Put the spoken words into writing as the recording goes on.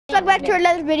welcome back to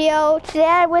another video. Today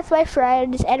I'm with my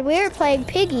friends and we're playing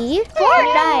Piggy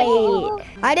Fortnite.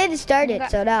 I didn't start it,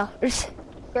 so now.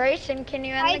 Grayson, can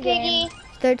you end the game?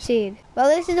 13. Well,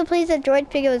 this is the place that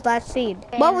joined Piggy was last seen.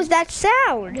 What was that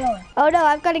sound? Yeah. Oh no,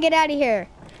 I've got to get out of here.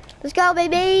 Let's go,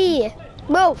 baby.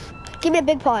 Move. Give me a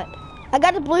big pot. I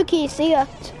got the blue key. See ya.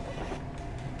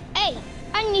 Hey,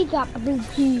 I need that blue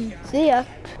key. See ya.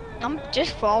 I'm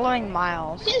just following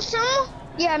Miles. Can some?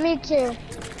 Yeah, me too.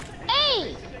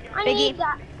 Hey, I need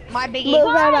that. My Biggie.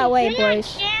 Move out of my way, You're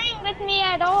boys. not sharing with me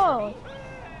at all.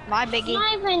 My Biggie. You're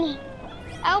not even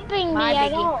helping My me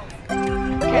at Biggie. all.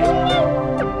 Okay.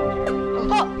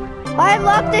 Oh, I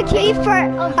unlocked the key for.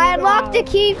 I unlocked the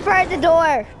key for the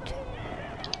door.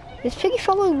 Is Piggy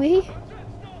following me?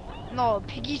 no,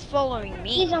 Piggy's following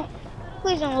me.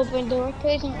 Please don't open the door.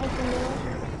 Please don't open the door.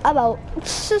 I'm out.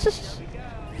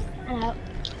 I'm out.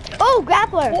 Oh,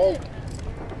 grappler.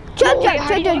 Chug Wait, jug, how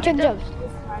do chug you jug, get chug jug.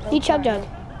 He chug jug.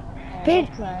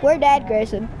 We're dead,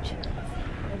 Grayson.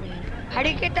 How do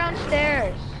you get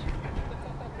downstairs?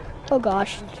 Oh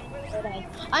gosh.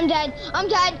 I'm dead. I'm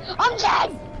dead. I'm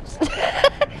dead.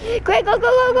 Great, go, go,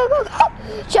 go, go, go,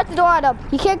 go. Shut the door on him.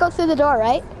 He can't go through the door,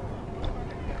 right?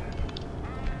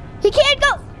 He can't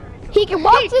go. He can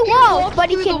walk through walls, but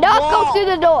he cannot go through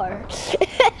the door.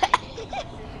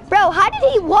 Bro, how did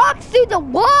he walk through the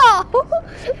wall?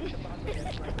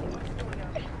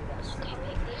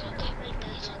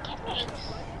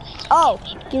 Oh,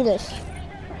 do this.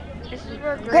 This is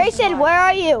where Grayson, where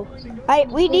are you?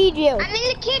 We need you. I'm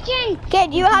in the kitchen. Okay,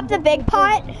 do you have the big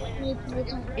pot?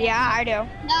 Yeah, I do.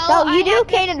 No, you do,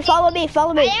 Kaden. Follow me,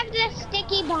 follow I me. have the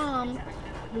sticky bomb.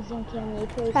 Please don't kill me.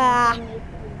 Please Ah. don't kill me.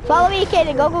 Follow me,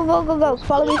 Kaden. Go, go, go, go, go.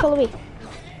 Follow me, follow me.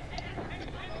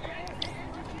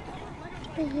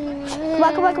 Come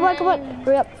on, come on, come on, come on.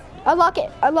 Hurry up. Unlock it,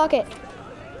 unlock it.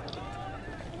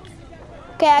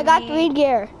 Okay, I got green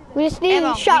gear. We just need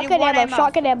Ammo. shotgun We need ammo, one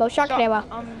shotgun ammo, shotgun ammo.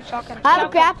 Shotgun. I have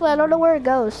a grappler. I don't know where it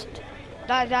goes.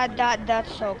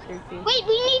 That's so creepy. Wait,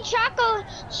 we need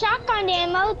shotgun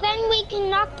ammo. Then we can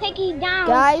knock Piggy down.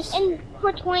 Guys.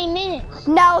 For 20 minutes.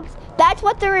 No, that's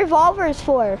what the revolver is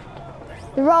for.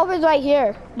 The revolver's right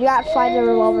here. You gotta find the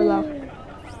revolver though.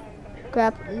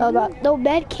 Grab. Oh no,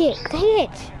 med kit. Dang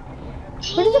it.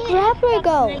 Where did the grappler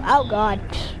go? Oh god.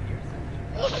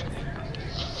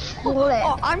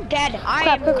 Oh, I'm dead. I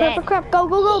Crap, am crap, dead. crap, crap. Go,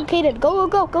 go, go, Kaden. Go,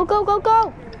 go, go, go, go, go,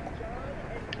 go.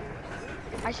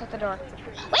 I shut the door.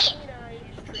 Wait.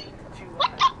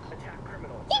 What the?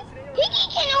 Piggy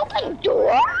can open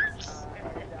doors?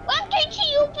 Why can't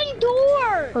she open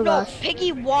doors? Oh No, gosh.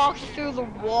 Piggy walks through the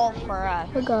wall for us.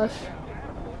 Oh gosh.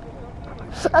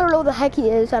 I don't know what the heck he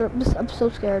is. I'm so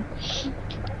scared.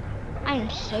 I'm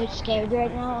so scared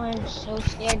right now. I'm so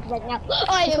scared right now.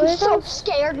 I am so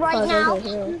scared right now.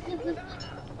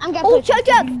 I'm gonna Oh, chug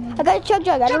jug! I got a chug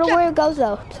jug. I don't know where it goes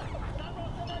though.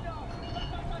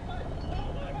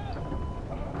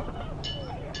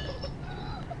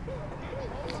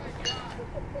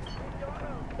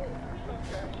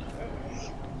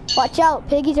 Watch out,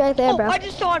 Piggy's right there, Oh, bro. I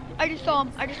just saw him. I just saw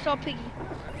him. I just saw Piggy.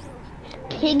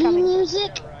 Piggy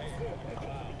music.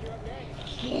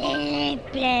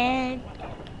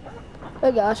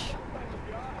 Oh gosh.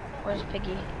 Where's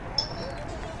Piggy?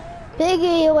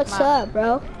 Piggy, what's up,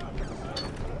 bro?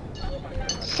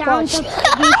 Sounds of Run!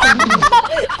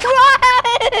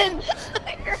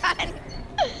 Run!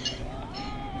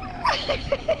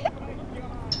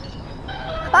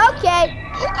 Okay.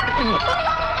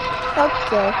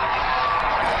 Okay.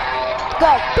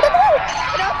 Go.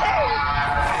 Get out there!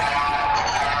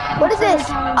 What is this?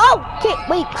 Oh, okay.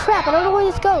 Wait, crap. I don't know where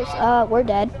this goes. We're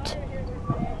dead.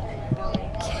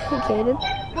 Okay, then.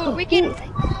 Oh, we can.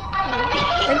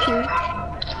 Thank you.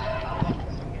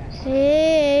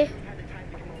 Hey.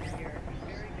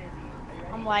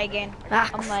 I'm lagging. Ah,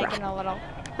 I'm lagging a little.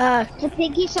 the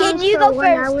Piggy sounds you for go 1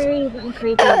 first? hour even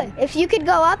creepy. If you could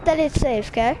go up, then it's safe,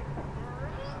 okay?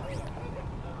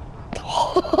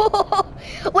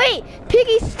 Wait,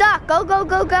 Piggy's stuck. Go, go,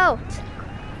 go, go.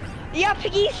 Yeah,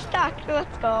 Piggy's stuck.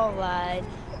 Let's go, lads.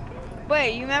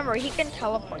 Wait, you remember, he can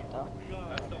teleport, though.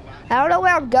 I don't know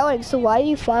where I'm going, so why are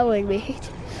you following me?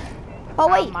 Oh,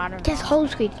 wait. I don't Yes, know. home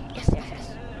screen. Yes, yes,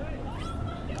 yes.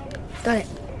 Got it.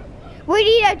 We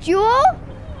need a jewel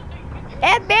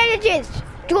and bandages.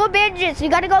 Jewel bandages. You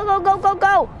gotta go, go, go, go,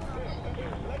 go.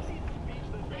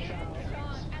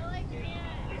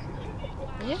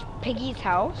 Is this Piggy's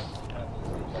house?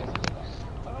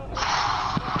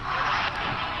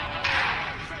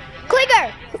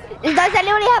 Clinger. Does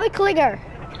anybody have a clinger?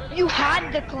 You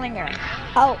had the clinger.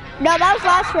 Oh, no, that was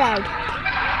last round.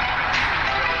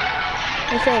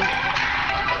 I think.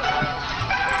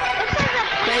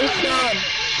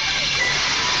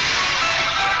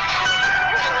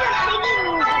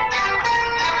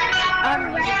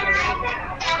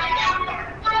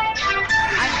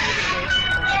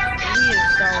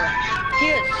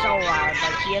 loud.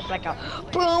 Like he has like a.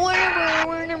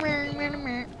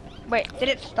 Wait, did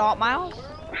it stop, Miles?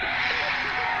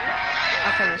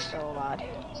 Okay, it's so loud.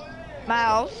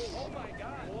 Miles.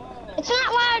 It's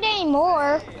not loud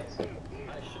anymore.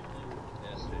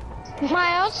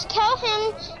 Miles, tell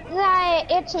him that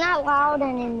it's not loud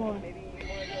anymore.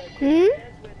 Hmm?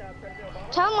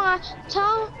 Tell Miles,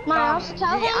 tell him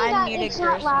that it's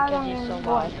not loud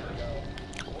anymore.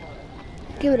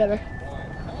 Okay, whatever.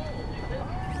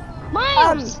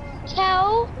 Miles,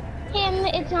 tell him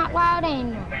it's not loud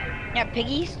anymore. Yeah,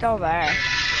 Piggy's still there.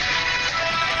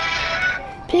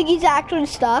 Piggy's actually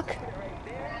stuck.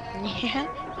 Yeah.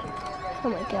 Oh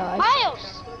my god.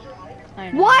 Miles,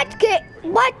 I know. What?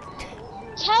 What?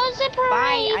 tell Zipper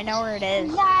Bye. I know where it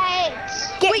is.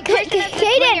 that. Wait, Grayson has the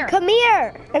Kaden, clinger. come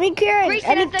here. I mean, Karen.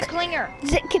 Grayson has the clinger.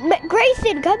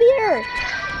 Grayson, come here.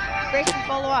 Grayson,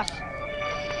 follow us.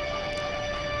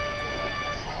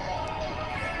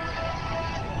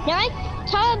 No,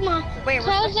 tell him. Wait, we're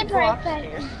tell supposed to Zipper go that.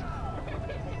 upstairs.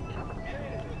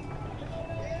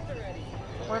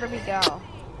 Where do we go?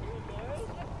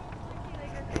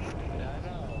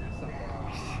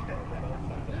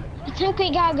 I think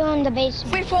we gotta go in the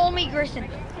basement. Wait, follow me, Grayson.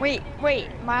 Wait,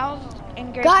 Miles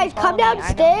and Grayson. Guys, follow come me. I know how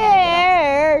to get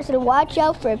downstairs and watch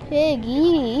out for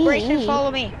Piggy. up. Grayson,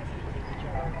 follow me.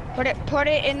 Put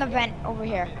it in the vent over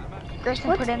here. Grayson,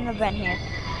 What? put it in the vent here.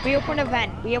 We open a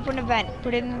vent.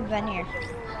 Put it in the vent here.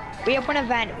 We open a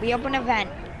vent.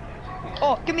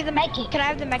 Oh, give me the med kit. Can I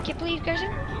have the med kit, please,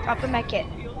 Grayson? Drop the med kit.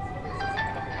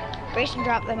 Grayson,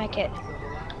 drop the med kit,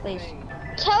 please.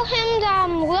 Tell him that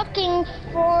I'm looking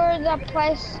for the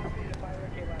place.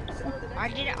 I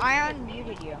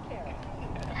unmuted you.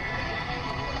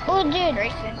 Oh, dude.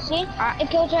 Grayson. See?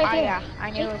 It goes right here. Yeah, I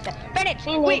knew it was that. Bennett,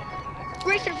 Bennett. wait.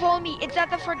 Grayson, follow me. It's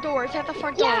at the front door. We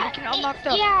can unlock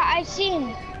the. Yeah, I see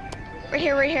him. Right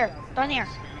here. Down here.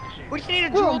 We just need a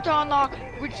drill to unlock.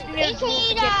 We just need a drill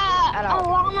to get a out.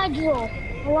 llama drill.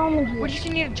 We just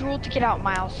need a drill to get out,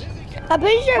 Miles. I'm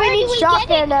pretty sure Where we do need we shotgun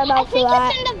get it? ammo I for think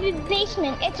that. it's in the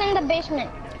basement. It's in the basement.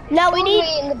 No, we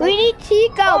need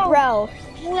Tico, Oh. bro.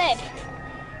 Flip.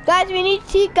 Guys, we need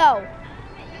Tico.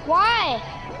 Why?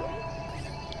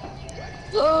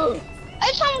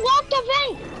 It's unlocked the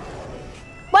vent.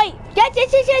 Wait,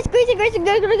 yes. Grayson,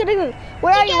 go.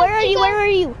 Where are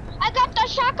you? I got the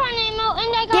shotgun ammo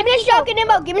and I got Give me the Tico.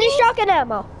 shotgun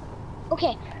ammo.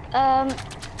 Okay.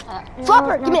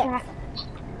 Flopper, give me it.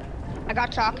 I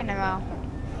got shotgun ammo.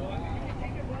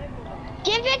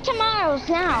 Give it to Miles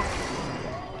now.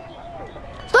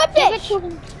 Slurpfish. Give it to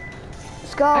him.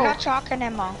 Let's go. I got shotgun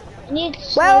ammo. Need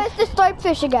Where is the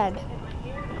slurpfish again?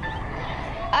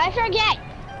 I forget.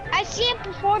 I see it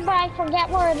before, but I forget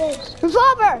where it is.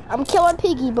 Revolver. I'm killing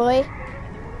Piggy, boy.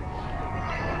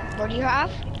 What do you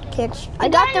have? I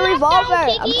got the revolver.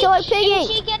 I'm killing Piggy.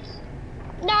 She gets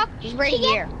knocked. He's right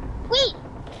here. Wait.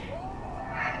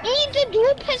 I need the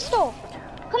dual pistol.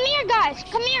 Come here, guys.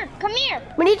 Come here.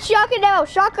 We need shotgun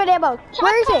ammo.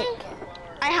 Where is it?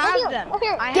 I have them.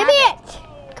 Here. Give me it.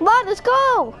 Come on, let's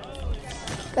go.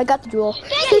 I got the jewel.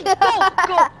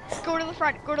 Go to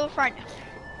the front.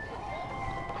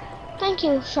 Thank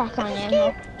you, shotgun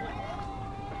ammo.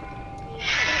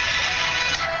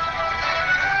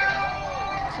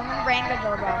 Someone rang the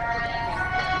doorbell.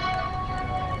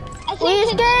 I Please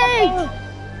think it's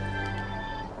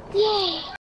stay. Yay.